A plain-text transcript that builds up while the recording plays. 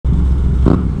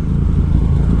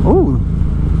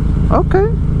Okay.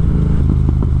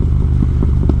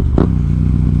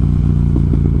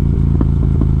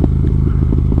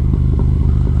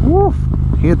 Woof.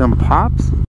 Hear them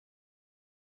pops?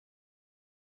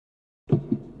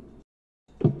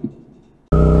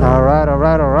 Alright,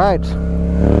 alright, alright.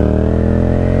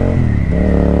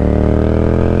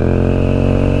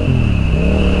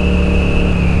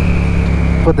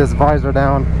 Put this visor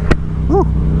down. Whew. I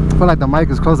feel like the mic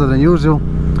is closer than usual.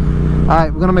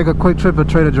 Alright, we're gonna make a quick trip to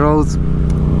Trader Joe's.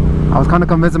 I was kind of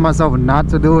convincing myself not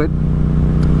to do it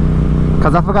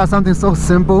because I forgot something so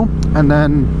simple, and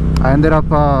then I ended up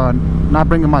not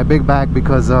bringing my big bag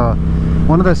because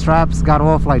one of the straps got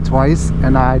off like twice,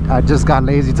 and I just got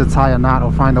lazy to tie a knot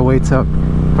or find a way to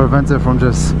prevent it from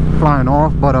just flying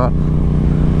off. But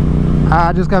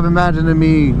I just kept imagining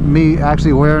me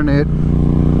actually wearing it,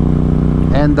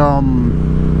 and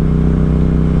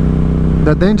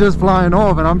the thing just flying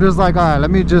off, and I'm just like, all right, let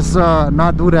me just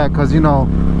not do that, because, you know,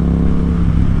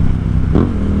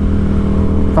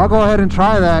 if I go ahead and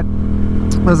try that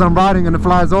as I'm riding and it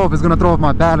flies off, it's gonna throw off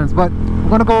my balance. But I'm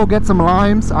gonna go get some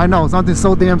limes. I know, something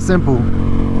so damn simple.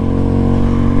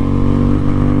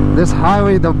 This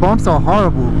highway, the bumps are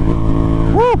horrible.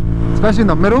 Woo! Especially in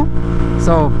the middle.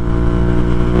 So,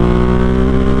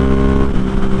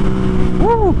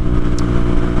 woo!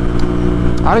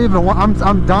 I don't even want,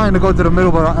 I'm dying to go to the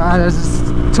middle, but it's just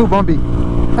too bumpy.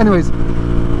 Anyways,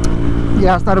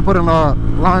 yeah, I started putting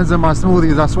lines in my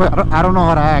smoothies. I swear, I don't know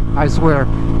how to act, I swear.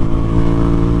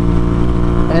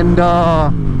 And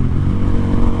I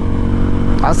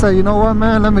said, you know what,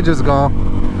 man, let me just go.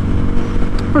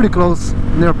 Pretty close,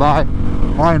 nearby,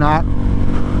 why not?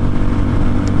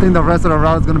 I think the rest of the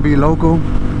route is gonna be local,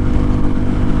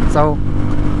 so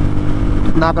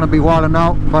not gonna be wilding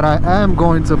out, but I am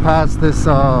going to pass this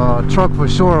truck for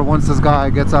sure once this guy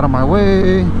gets out of my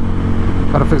way.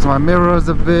 Gotta fix my mirrors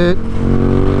a bit.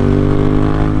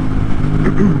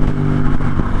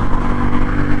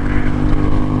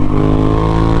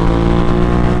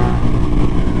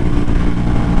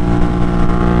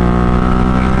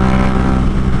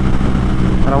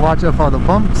 Gotta watch out for the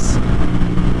bumps.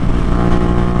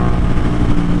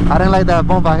 I didn't like that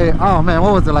bump I hit. Oh man,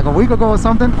 what was it, like a week ago or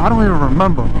something? I don't even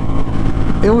remember.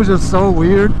 It was just so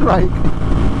weird. Like,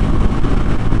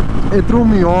 it threw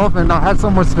me off, and I had so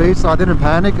much space, so I didn't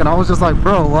panic, and I was just like,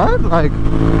 bro, what? Like,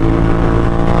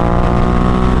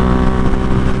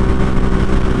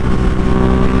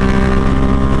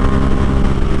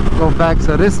 go back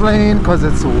to this lane because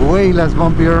it's way less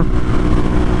bumpier.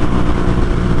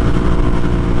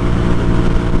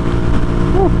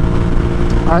 Whew.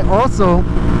 I also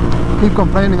keep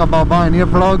complaining about buying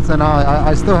earplugs, and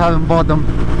I still haven't bought them.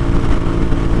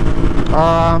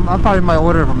 I probably might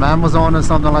order from Amazon or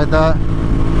something like that.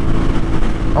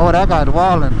 Oh, that guy's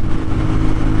wilding.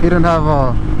 He didn't have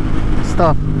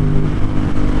stuff.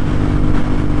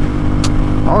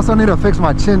 I also need to fix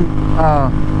my chin.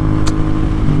 I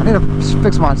need to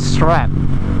fix my strap.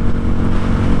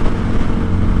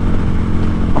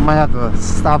 I might have to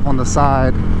stop on the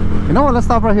side. You know what? Let's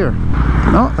stop right here.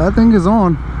 No, that thing is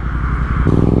on.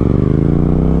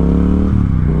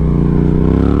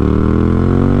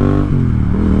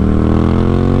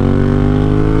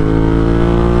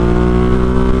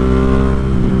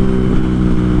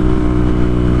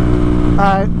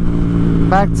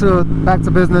 Back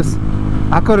to business.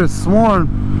 I could have sworn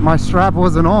my strap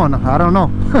wasn't on. I don't know.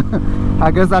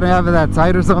 I guess I didn't have it that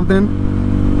tight or something.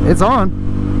 It's on.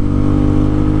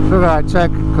 Figured I'd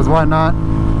check, because why not?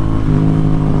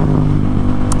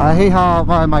 I hate how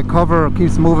my cover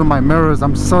keeps moving my mirrors.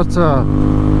 I'm such a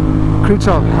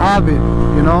creature of habit,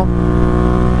 you know?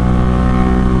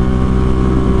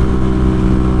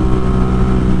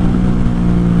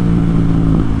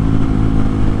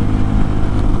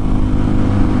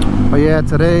 But yeah,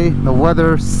 today the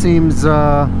weather seems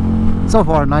so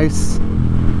far nice.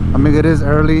 I mean, it is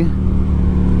early.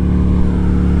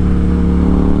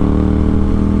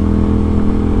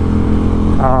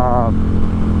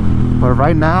 But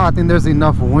right now I think there's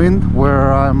enough wind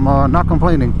where I'm not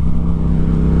complaining.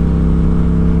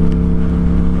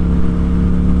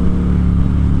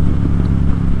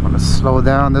 I'm gonna slow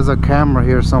down. There's a camera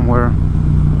here somewhere.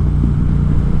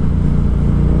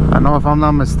 I know, if I'm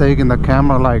not mistaken, the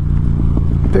camera like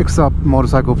picks up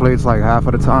motorcycle plates like half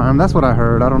of the time. That's what I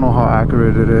heard. I don't know how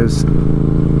accurate it is,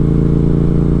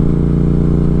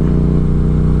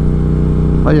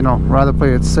 but you know, rather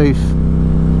play it safe.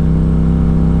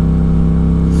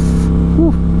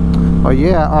 Whew. Oh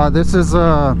yeah, this is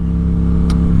I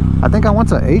think I went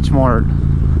to H Mart.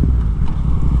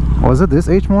 Was it this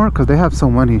H Mart? Because they have so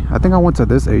many. I think I went to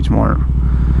this H Mart.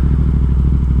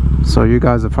 So you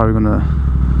guys are probably gonna...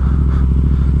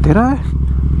 Did I?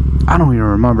 I don't even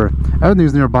remember.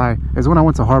 Everything's nearby. It's when I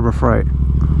went to Harbor Freight.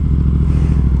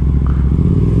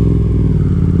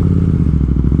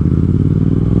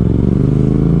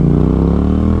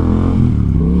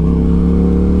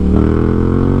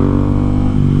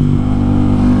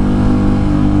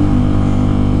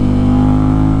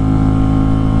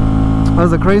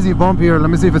 There's a crazy bump here. Let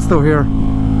me see if it's still here.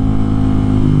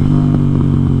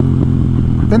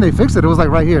 Then they fixed it. It was like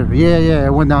right here. Yeah,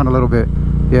 it went down a little bit.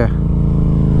 Yeah.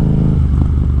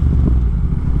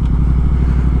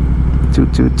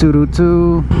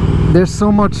 22222. There's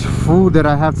so much food that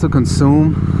I have to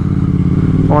consume,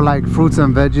 or like fruits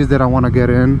and veggies that I want to get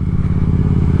in.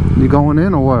 You going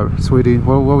in or what, sweetie?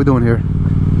 What are we doing here?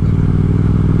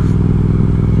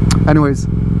 Anyways,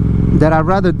 that I'd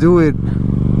rather do it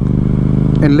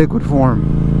in liquid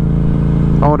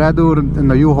form. Oh, that dude in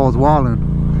the U-Haul's walling.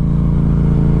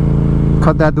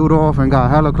 Cut that dude off and got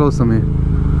hella close to me.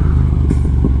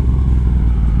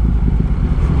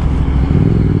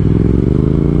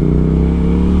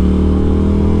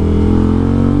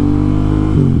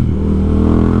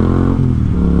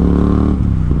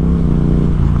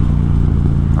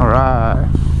 Alright.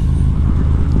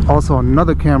 Also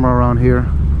another camera around here,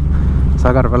 so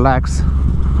I gotta relax.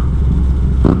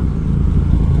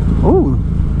 Oh,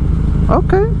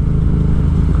 okay.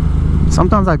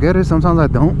 Sometimes I get it, sometimes I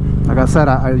don't. Like I said,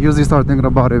 I usually start thinking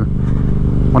about it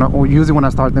usually when I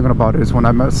start thinking about it is when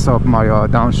I mess up my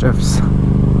downshifts.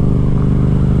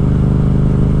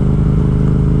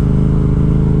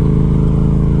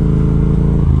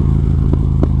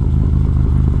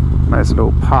 Nice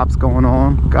little pops going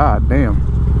on. God damn.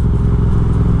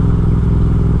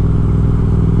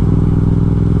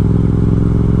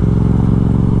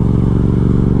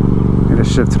 Need to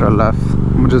shift to the left.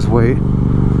 I'm gonna just wait,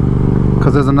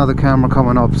 because there's another camera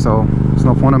coming up, so there's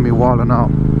no point in me walling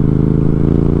out.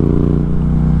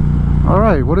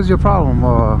 Alright, what is your problem,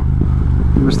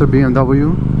 Mr.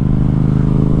 BMW?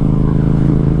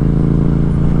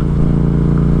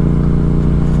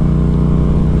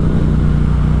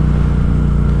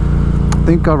 I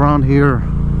think around here,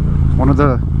 one of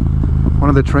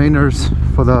the trainers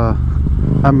for the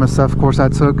MSF course I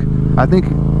took, I think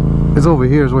it's over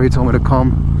here is where he told me to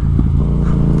come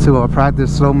to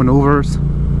practice slow maneuvers.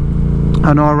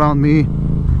 I know around me,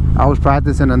 I was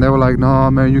practicing and they were like, no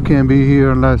man, you can't be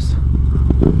here unless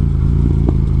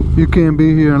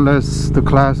the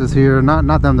class is here.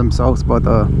 Not them themselves, but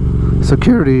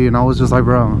security. And I was just like,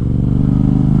 bro,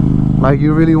 like,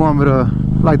 you really want me to,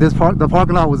 like, the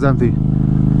parking lot was empty,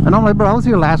 and I'm like, bro, I was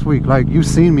here last week, like, you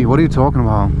seen me, what are you talking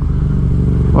about?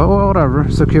 Well, whatever,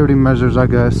 security measures, I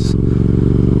guess.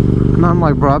 And I'm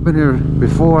like, bro, I've been here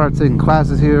before, I've taken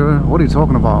classes here, what are you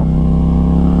talking about?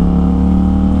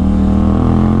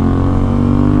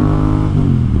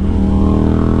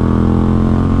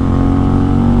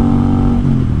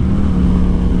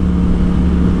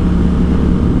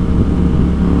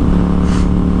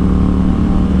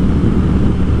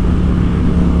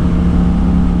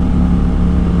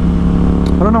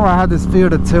 I don't know, I had this fear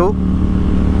to tilt,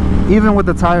 even with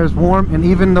the tires warm, and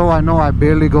even though I know I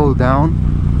barely go down.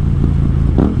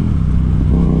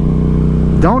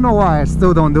 Don't know why I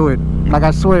still don't do it. Like,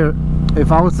 I swear,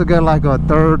 if I was to get like a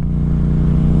third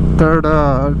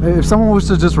if someone was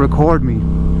to just record me,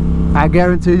 I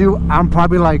guarantee you I'm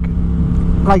probably like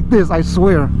this, I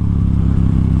swear.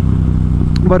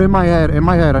 But in my head I'm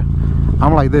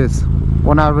like this.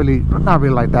 Well, not really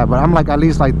like that, but I'm like at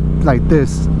least like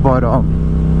this. But I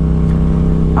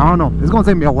don't know, it's gonna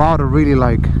take me a while to really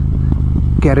like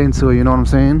get into it, you know what I'm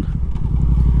saying?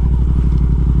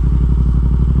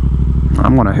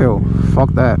 I'm on a hill,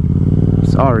 fuck that,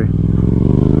 sorry.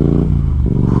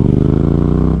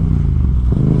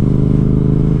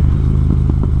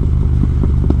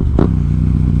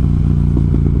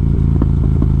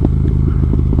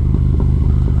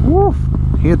 Woof,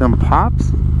 hear them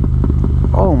pops?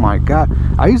 Oh my god,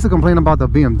 I used to complain about the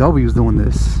BMWs doing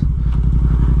this,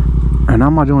 and now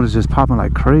my joint is just popping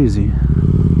like crazy.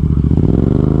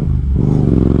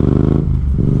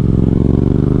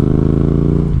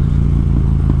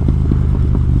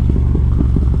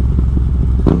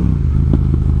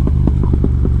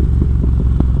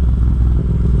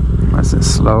 Nice and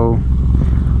slow.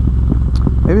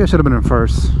 Maybe I should have been in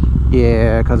first.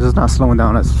 Yeah, because it's not slowing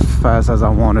down as fast as I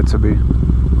want it to be.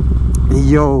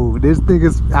 Yo, this thing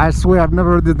is, I swear I've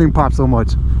never heard this thing pop so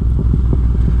much.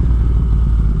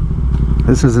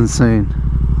 This is insane.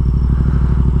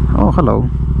 Oh, hello.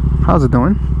 How's it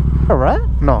doing? All right?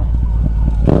 No.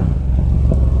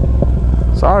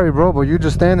 Sorry, bro, but you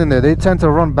just standing there. They tend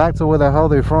to run back to where the hell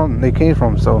they came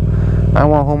from. So I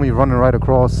want homie running right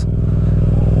across.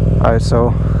 All right,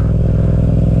 so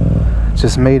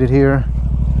just made it here,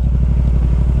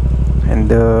 and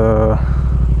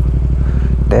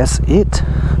that's it.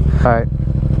 All right,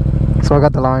 so I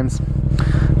got the lines.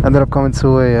 Ended up coming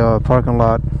to a parking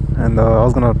lot, and I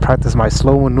was gonna practice my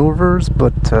slow maneuvers,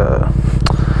 but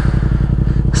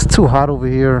it's too hot over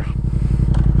here.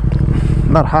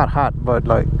 Not hot, but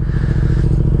like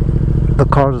the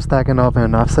cars are stacking up,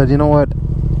 and I said, you know what,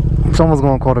 someone's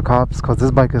gonna call the cops because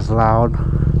this bike is loud.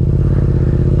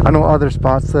 I know other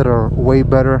spots that are way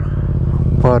better,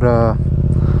 but all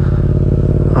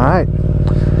right.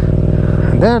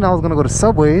 And then I was gonna go to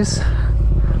Subway's,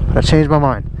 but I changed my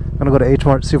mind. I'm gonna go to H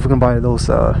Mart, see if we can buy those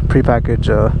pre-packaged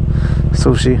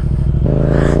sushi.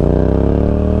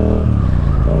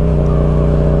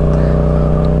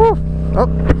 Woo. Oh,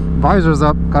 visor's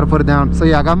up, gotta put it down. So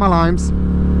yeah, I got my limes.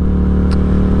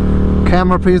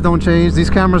 Camera, please don't change.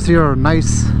 These cameras here are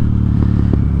nicely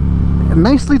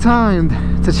timed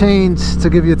to change to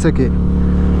give you a ticket,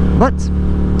 but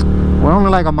we're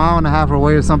only like a mile and a half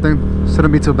away or something.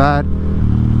 Shouldn't be too bad.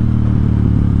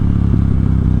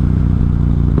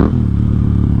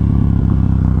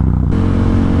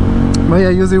 But yeah,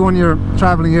 usually when you're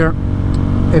traveling here,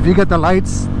 if you get the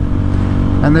lights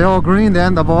and they're all green, they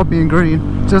end up all being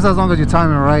green, just as long as you time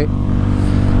it right.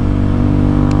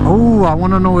 Oh, I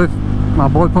want to know if my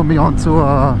boy put me onto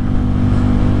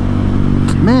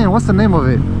man, what's the name of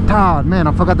it? God, man,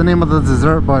 I forgot the name of the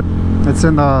dessert, but it's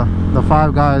in the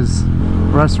Five Guys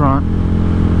restaurant.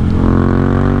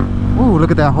 Ooh, look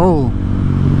at that hole.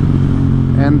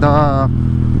 And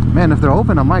man, if they're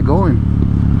open, I might go in,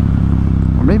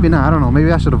 or maybe not. I don't know,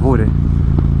 maybe I should avoid it.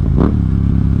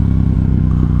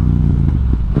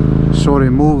 Shorty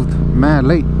moved mad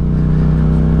late,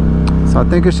 so I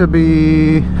think it should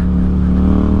be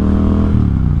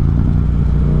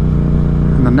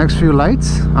in the next few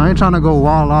lights. I ain't trying to go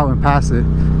wall out and pass it,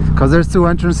 because there's two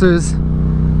entrances,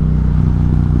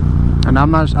 and I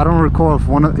don't recall if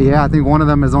one of, yeah, I think one of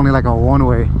them is only like a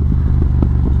one-way.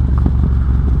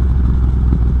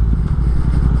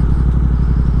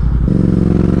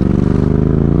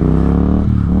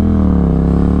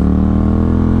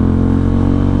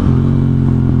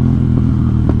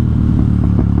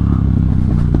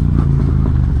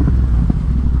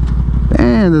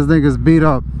 Man, this thing is beat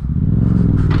up.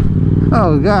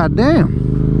 Oh, god damn.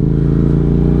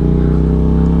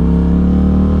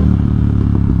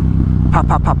 Pop,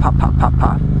 pop, pop, pop, pop, pop,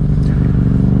 pop.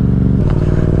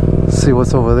 Let's see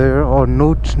what's over there. Oh,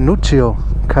 Nuccio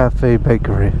Cafe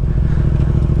Bakery.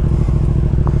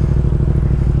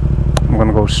 I'm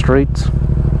gonna go straight.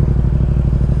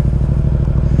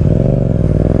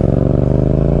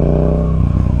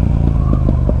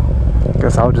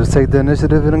 Guess I'll just take the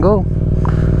initiative and go.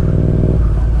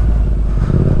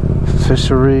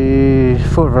 Fishery,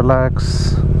 foot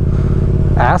relax,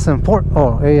 ass and pork.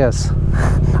 Oh, AS. I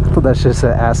thought that shit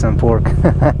said ass and pork.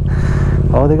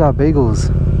 Oh, they got bagels.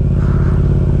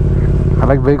 I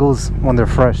like bagels when they're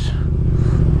fresh.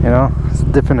 You know, it's a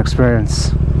different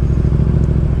experience.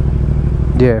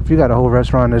 Yeah, if you got a whole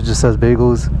restaurant that just says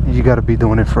bagels, you gotta be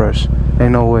doing it fresh.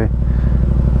 Ain't no way.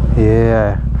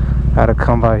 Yeah, I gotta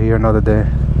come by here another day.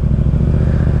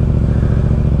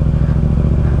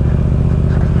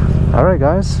 Alright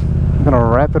guys, I'm gonna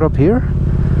wrap it up here.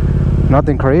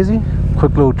 Nothing crazy,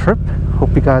 quick little trip.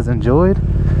 Hope you guys enjoyed,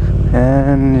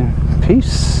 and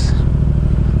peace.